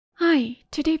Hi,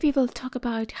 today we will talk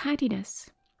about hardiness.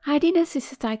 Hardiness is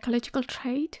a psychological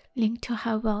trait linked to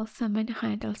how well someone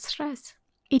handles stress.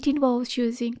 It involves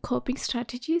using coping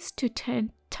strategies to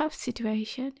turn tough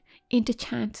situations into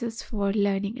chances for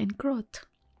learning and growth.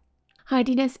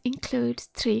 Hardiness includes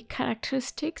 3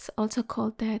 characteristics, also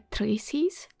called the 3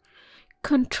 C's: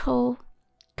 control,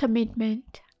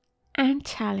 commitment, and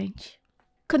challenge.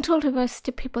 Control refers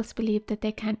to people's belief that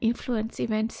they can influence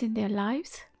events in their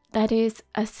lives. That is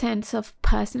a sense of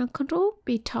personal control.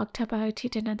 We talked about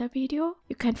it in another video.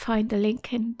 You can find the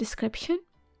link in the description.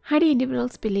 Hardy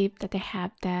individuals believe that they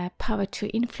have the power to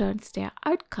influence their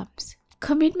outcomes.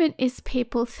 Commitment is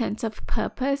people's sense of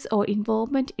purpose or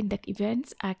involvement in the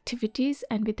events, activities,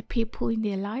 and with the people in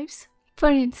their lives. For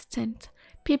instance,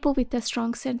 people with a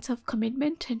strong sense of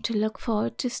commitment tend to look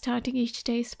forward to starting each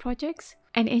day's projects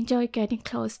and enjoy getting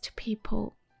close to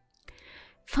people.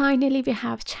 Finally, we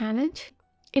have challenge.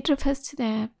 It refers to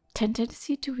the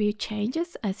tendency to view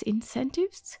changes as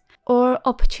incentives or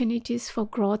opportunities for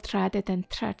growth rather than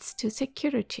threats to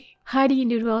security. Hardy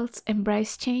individuals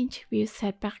embrace change, view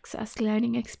setbacks as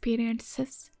learning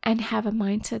experiences, and have a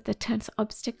mindset that turns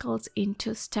obstacles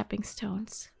into stepping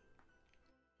stones.